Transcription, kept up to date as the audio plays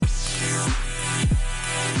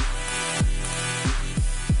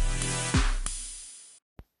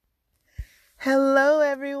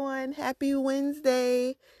Happy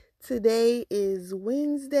Wednesday. Today is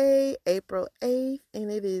Wednesday, April 8th,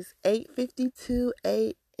 and it is 8:52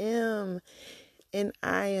 a.m. And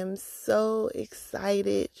I am so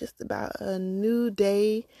excited just about a new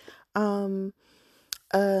day, um,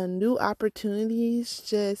 new opportunities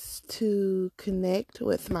just to connect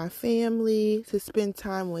with my family, to spend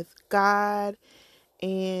time with God,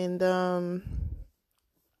 and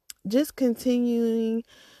just continuing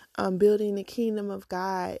building the kingdom of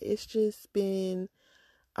God. It's just been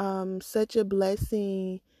such a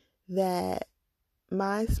blessing that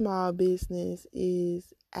my small business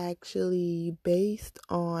is actually based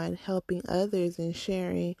on helping others and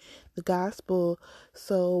sharing the gospel.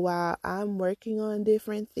 So while I'm working on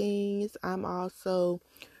different things, I'm also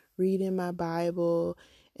reading my Bible,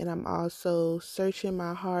 and I'm also searching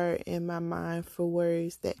my heart and my mind for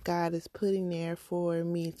words that God is putting there for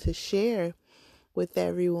me to share with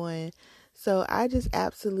everyone. So I just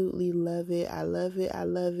absolutely love it. I love it. I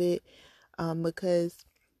love it. Because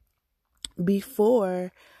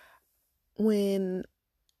before, when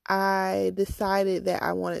I decided that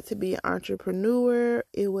I wanted to be an entrepreneur,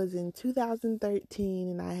 it was in 2013,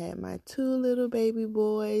 and I had my two little baby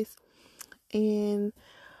boys, and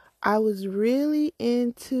I was really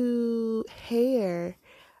into hair.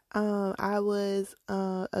 I was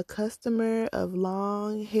a customer of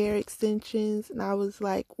long hair extensions, and I was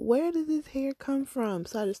like, where does this hair come from?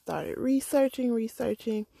 So I just started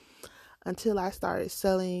researching until I started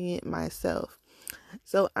selling it myself.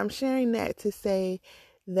 So I'm sharing that to say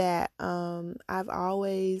that I've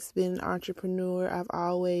always been an entrepreneur. I've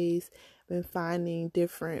always been finding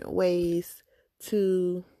different ways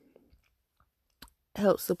to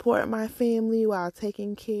help support my family while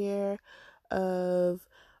taking care of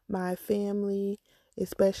my family,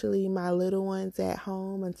 especially my little ones at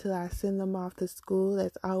home until I send them off to school.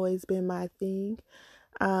 That's always been my thing.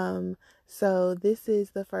 So this is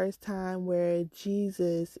the first time where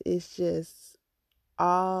Jesus is just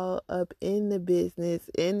all up in the business,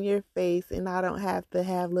 in your face, and I don't have to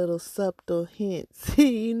have little subtle hints,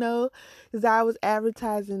 because I was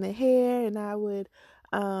advertising the hair, and I would,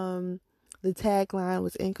 the tagline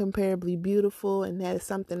was incomparably beautiful, and that is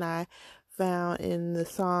something I found in the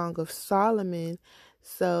Song of Solomon.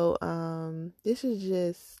 So, this is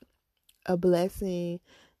just a blessing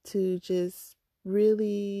to just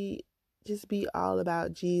really just be all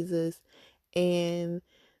about Jesus, and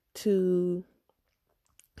to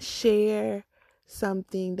share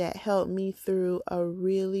something that helped me through a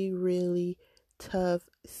really, really tough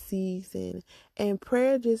season. And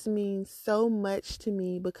prayer just means so much to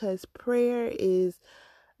me, because prayer is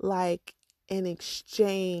like an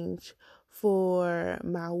exchange for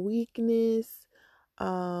my weakness,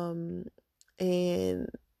 and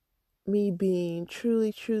me being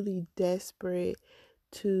truly, truly desperate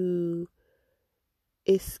to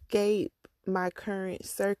escape my current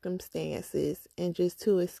circumstances and just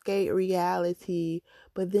to escape reality,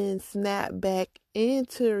 but then snap back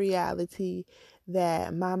into reality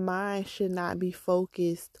that my mind should not be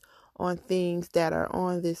focused on things that are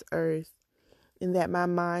on this earth, and that my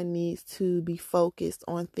mind needs to be focused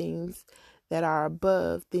on things that are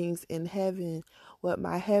above, things in heaven, what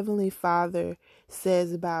my Heavenly Father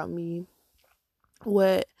says about me,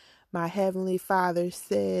 what my Heavenly Father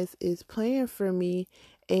says is planned for me,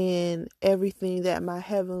 and everything that my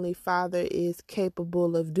Heavenly Father is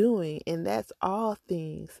capable of doing. And that's all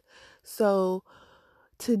things. So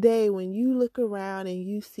today, when you look around and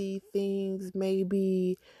you see things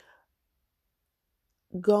maybe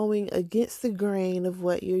going against the grain of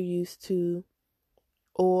what you're used to,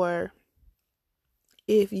 or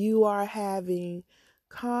if you are having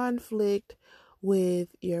conflict with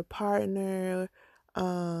your partner,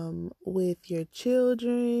 with your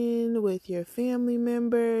children, with your family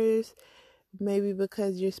members, maybe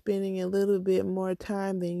because you're spending a little bit more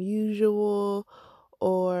time than usual,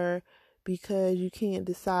 or because you can't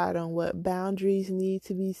decide on what boundaries need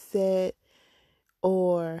to be set,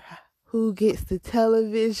 or who gets the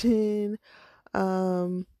television,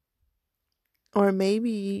 or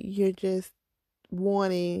maybe you're just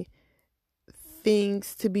wanting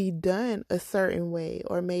things to be done a certain way,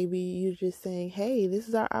 or maybe you're just saying, hey, this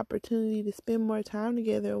is our opportunity to spend more time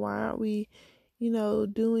together. Why aren't we,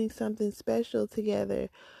 doing something special together?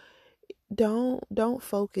 Don't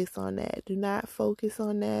focus on that. Do not focus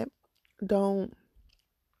on that. Don't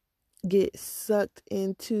get sucked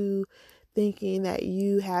into thinking that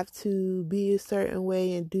you have to be a certain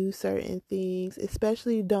way and do certain things.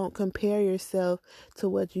 Especially don't compare yourself to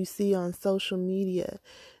what you see on social media.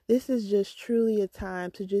 This is just truly a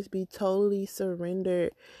time to just be totally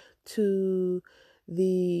surrendered to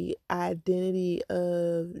the identity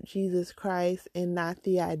of Jesus Christ and not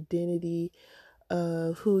the identity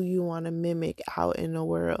of who you want to mimic out in the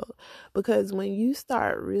world. Because when you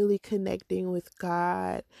start really connecting with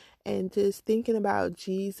God and just thinking about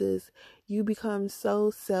Jesus, you become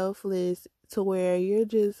so selfless to where you're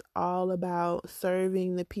just all about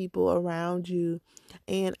serving the people around you.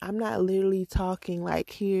 And I'm not literally talking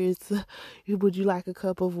like, would you like a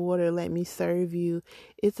cup of water? Let me serve you.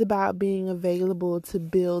 It's about being available to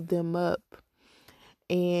build them up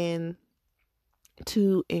and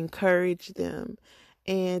to encourage them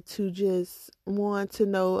and to just want to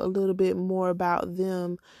know a little bit more about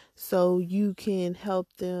them so you can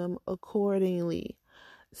help them accordingly.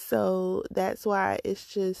 So that's why it's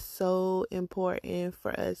just so important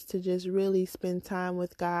for us to just really spend time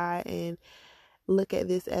with God and look at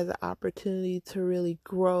this as an opportunity to really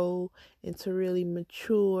grow and to really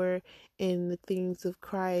mature in the things of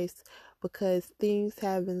Christ, because things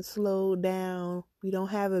have been slowed down. We don't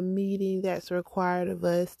have a meeting that's required of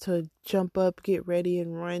us to jump up, get ready,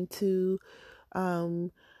 and run to.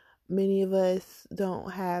 Um, Many of us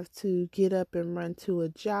don't have to get up and run to a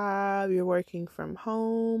job. You're working from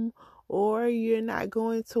home, or you're not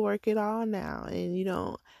going to work at all now, and you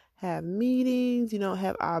don't have meetings, you don't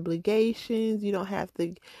have obligations, you don't have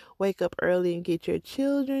to wake up early and get your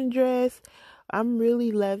children dressed. I'm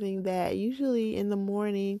really loving that. Usually in the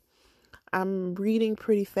morning, I'm reading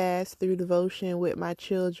pretty fast through devotion with my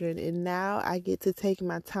children, and now I get to take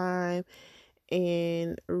my time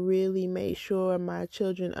and really make sure my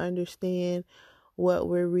children understand what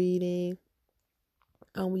we're reading.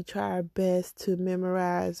 We try our best to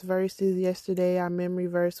memorize verses. Yesterday, our memory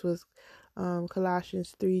verse was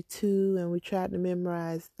Colossians 3:2, and we tried to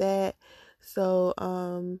memorize that. So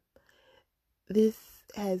this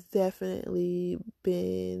has definitely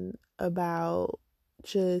been about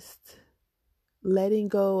just letting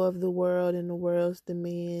go of the world and the world's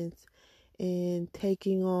demands and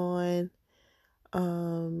taking on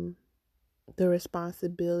the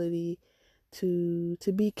responsibility to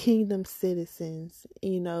be kingdom citizens,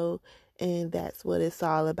 and that's what it's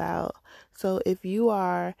all about. So if you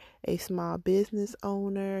are a small business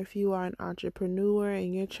owner, if you are an entrepreneur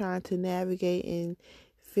and you're trying to navigate and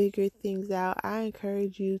figure things out, I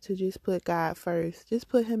encourage you to just put God first. Just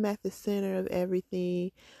put him at the center of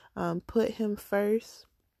everything. Put him first.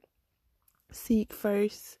 Seek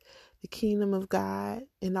first the kingdom of God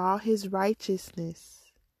and all his righteousness.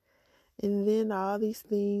 And then all these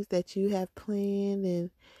things that you have planned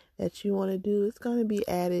and that you want to do, it's going to be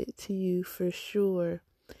added to you for sure.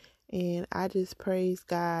 And I just praise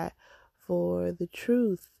God for the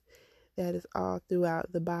truth that is all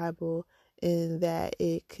throughout the Bible, and that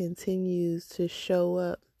it continues to show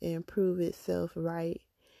up and prove itself right.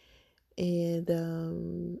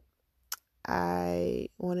 And I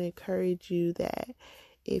want to encourage you that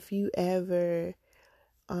if you ever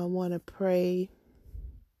want to pray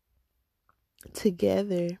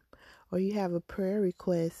together, or you have a prayer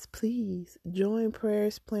request, please join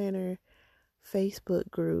Prayers Planner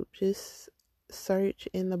Facebook group. Just search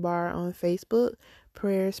in the bar on Facebook,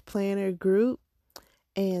 Prayers Planner group,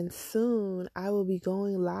 and soon I will be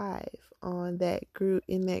going live on that group,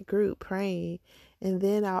 in that group, praying. And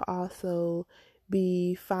then I'll also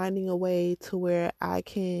be finding a way to where I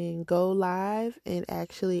can go live and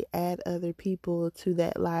actually add other people to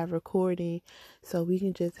that live recording, so we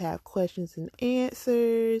can just have questions and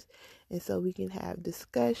answers, and so we can have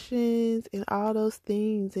discussions and all those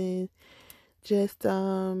things, and just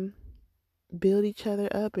build each other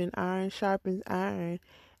up, and iron sharpens iron,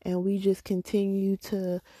 and we just continue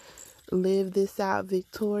to live this out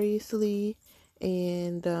victoriously,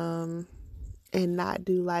 and not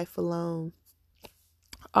do life alone.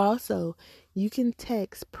 Also, you can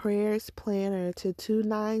text Prayers Planner to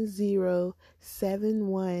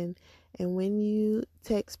 29071, and when you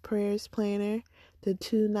text Prayers Planner to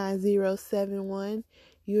 29071,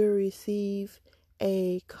 you'll receive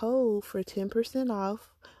a code for 10%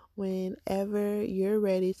 off whenever you're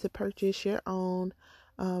ready to purchase your own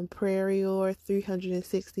Prayer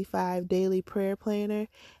 365 daily prayer planner.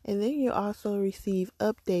 And then you'll also receive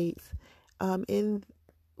updates in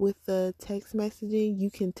with the text messaging. You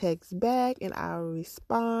can text back and I'll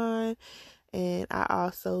respond. And I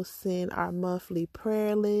also send our monthly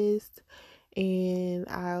prayer list, and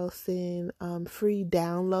I'll send free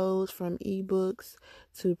downloads from ebooks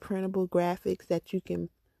to printable graphics that you can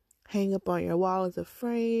hang up on your wall as a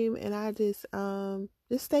frame. And I just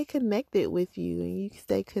stay connected with you, and you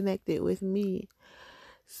stay connected with me.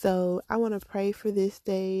 So I want to pray for this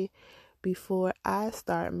day. Before I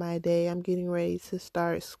start my day, I'm getting ready to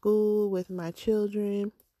start school with my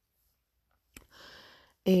children.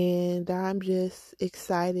 And I'm just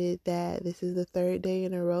excited that this is the third day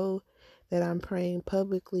in a row that I'm praying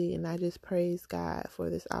publicly, and I just praise God for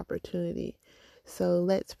this opportunity. So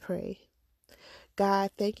let's pray.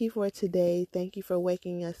 God, thank you for today. Thank you for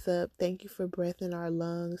waking us up. Thank you for breath in our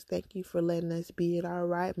lungs. Thank you for letting us be in our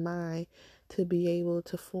right mind to be able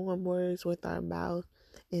to form words with our mouth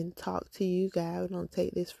and talk to you, God. We don't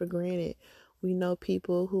take this for granted. We know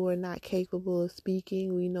people who are not capable of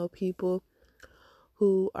speaking. We know people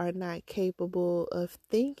who are not capable of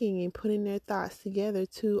thinking and putting their thoughts together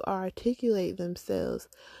to articulate themselves.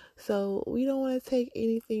 So we don't want to take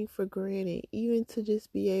anything for granted, even to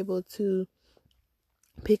just be able to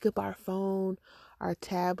pick up our phone, our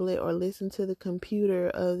tablet, or listen to the computer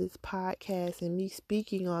of this podcast and me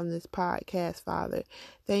speaking on this podcast, Father.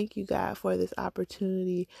 Thank you, God, for this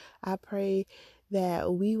opportunity. I pray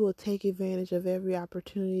that we will take advantage of every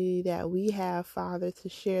opportunity that we have, Father, to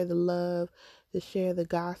share the love, to share the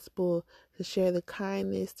gospel, to share the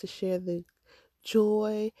kindness, to share the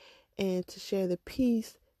joy, and to share the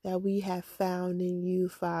peace that we have found in you,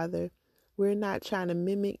 Father. We're not trying to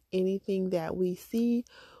mimic anything that we see.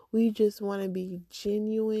 We just want to be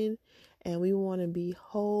genuine, and we want to be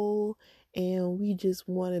whole, and we just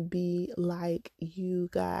want to be like you,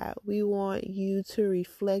 God. We want you to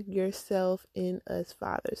reflect yourself in us,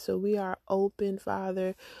 Father. So we are open,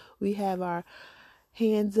 Father. We have our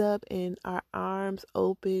hands up and our arms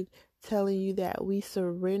open, telling you that we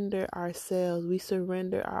surrender ourselves. We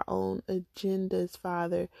surrender our own agendas,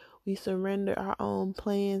 Father. We surrender our own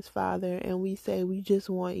plans, Father. And we say, we just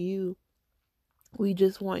want you. We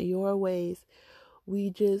just want your ways. We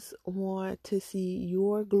just want to see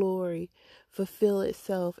your glory fulfill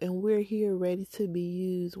itself, and we're here ready to be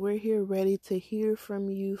used. We're here ready to hear from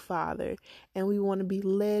you, Father, and we want to be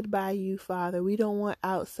led by you, Father. We don't want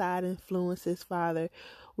outside influences, Father.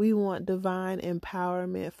 We want divine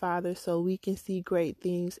empowerment, Father, so we can see great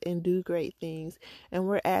things and do great things. And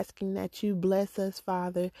we're asking that you bless us,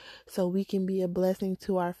 Father, so we can be a blessing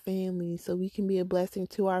to our families, so we can be a blessing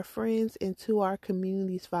to our friends and to our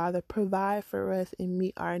communities, Father. Provide for us and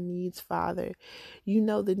meet our needs, Father. You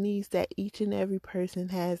know the needs that each and every person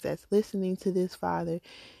has that's listening to this, Father.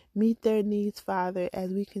 Meet their needs, Father,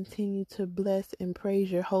 as we continue to bless and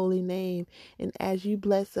praise your holy name. And as you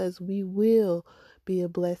bless us, we will be a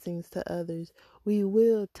blessing to others. We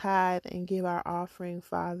will tithe and give our offering,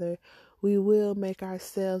 Father. We will make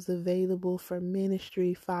ourselves available for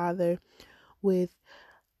ministry, Father, with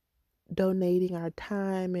donating our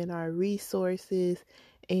time and our resources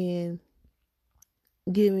and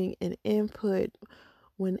giving an input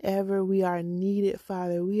whenever we are needed,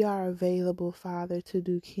 Father. We are available, Father, to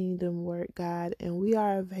do kingdom work, God, and we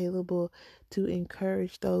are available to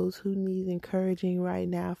encourage those who need encouraging right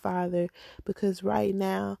now, Father, because right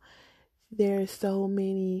now there are so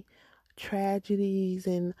many tragedies,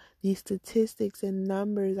 and these statistics and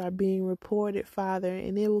numbers are being reported, Father,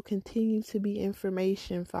 and it will continue to be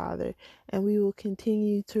information, Father, and we will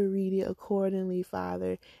continue to read it accordingly,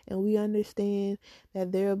 Father. And we understand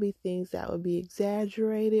that there will be things that will be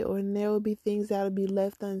exaggerated, or there will be things that will be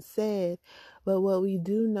left unsaid. But what we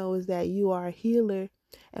do know is that you are a healer,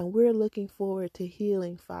 and we're looking forward to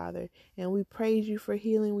healing, Father. And we praise you for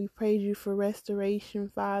healing. We praise you for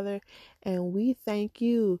restoration, Father. And we thank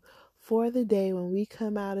you for the day when we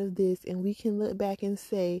come out of this and we can look back and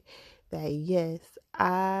say that, yes,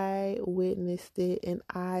 I witnessed it and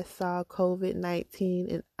I saw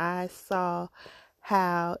COVID-19 and I saw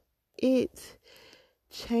how it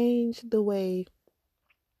changed the way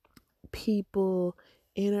people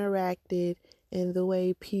interacted and the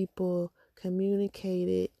way people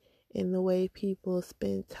communicated and the way people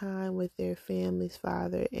spend time with their families,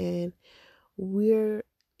 Father. And we're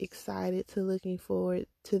excited to looking forward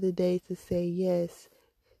to the day to say, yes,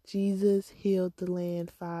 Jesus healed the land,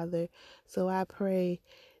 Father. So I pray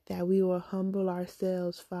that we will humble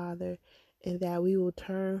ourselves, Father, and that we will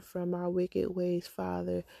turn from our wicked ways,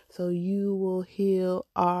 Father, so you will heal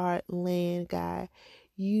our land, God.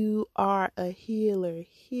 You are a healer.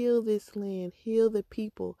 Heal this land. Heal the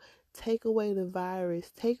people. Take away the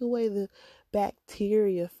virus. Take away the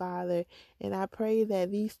bacteria, Father. And I pray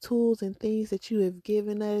that these tools and things that you have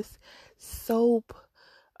given us, soap,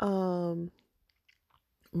 running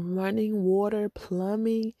water,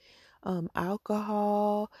 plumbing,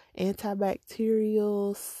 alcohol,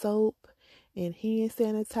 antibacterial, soap, and hand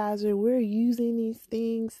sanitizer. We're using these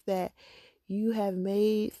things that you have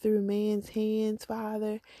made through man's hands,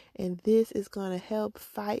 Father. And this is going to help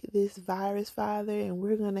fight this virus, Father. And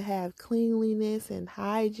we're going to have cleanliness and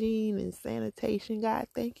hygiene and sanitation. God,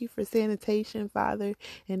 thank you for sanitation, Father,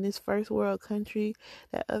 in this first world country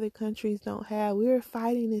that other countries don't have. We're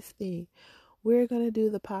fighting this thing. We're going to do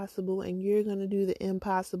the possible and you're going to do the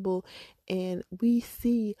impossible. And we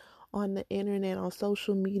see on the internet, on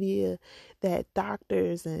social media, that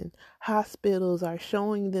doctors and hospitals are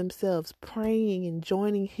showing themselves praying and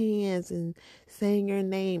joining hands and saying your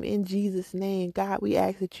name in Jesus' name. God, we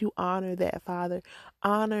ask that you honor that, Father.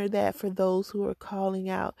 Honor that for those who are calling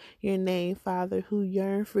out your name, Father, who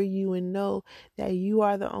yearn for you and know that you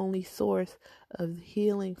are the only source of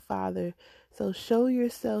healing, Father. So show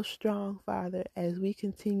yourself strong, Father, as we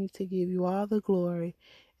continue to give you all the glory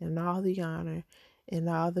and all the honor and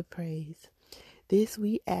all the praise. This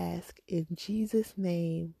we ask in Jesus'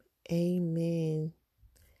 name. Amen.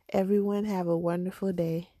 Everyone have a wonderful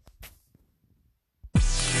day.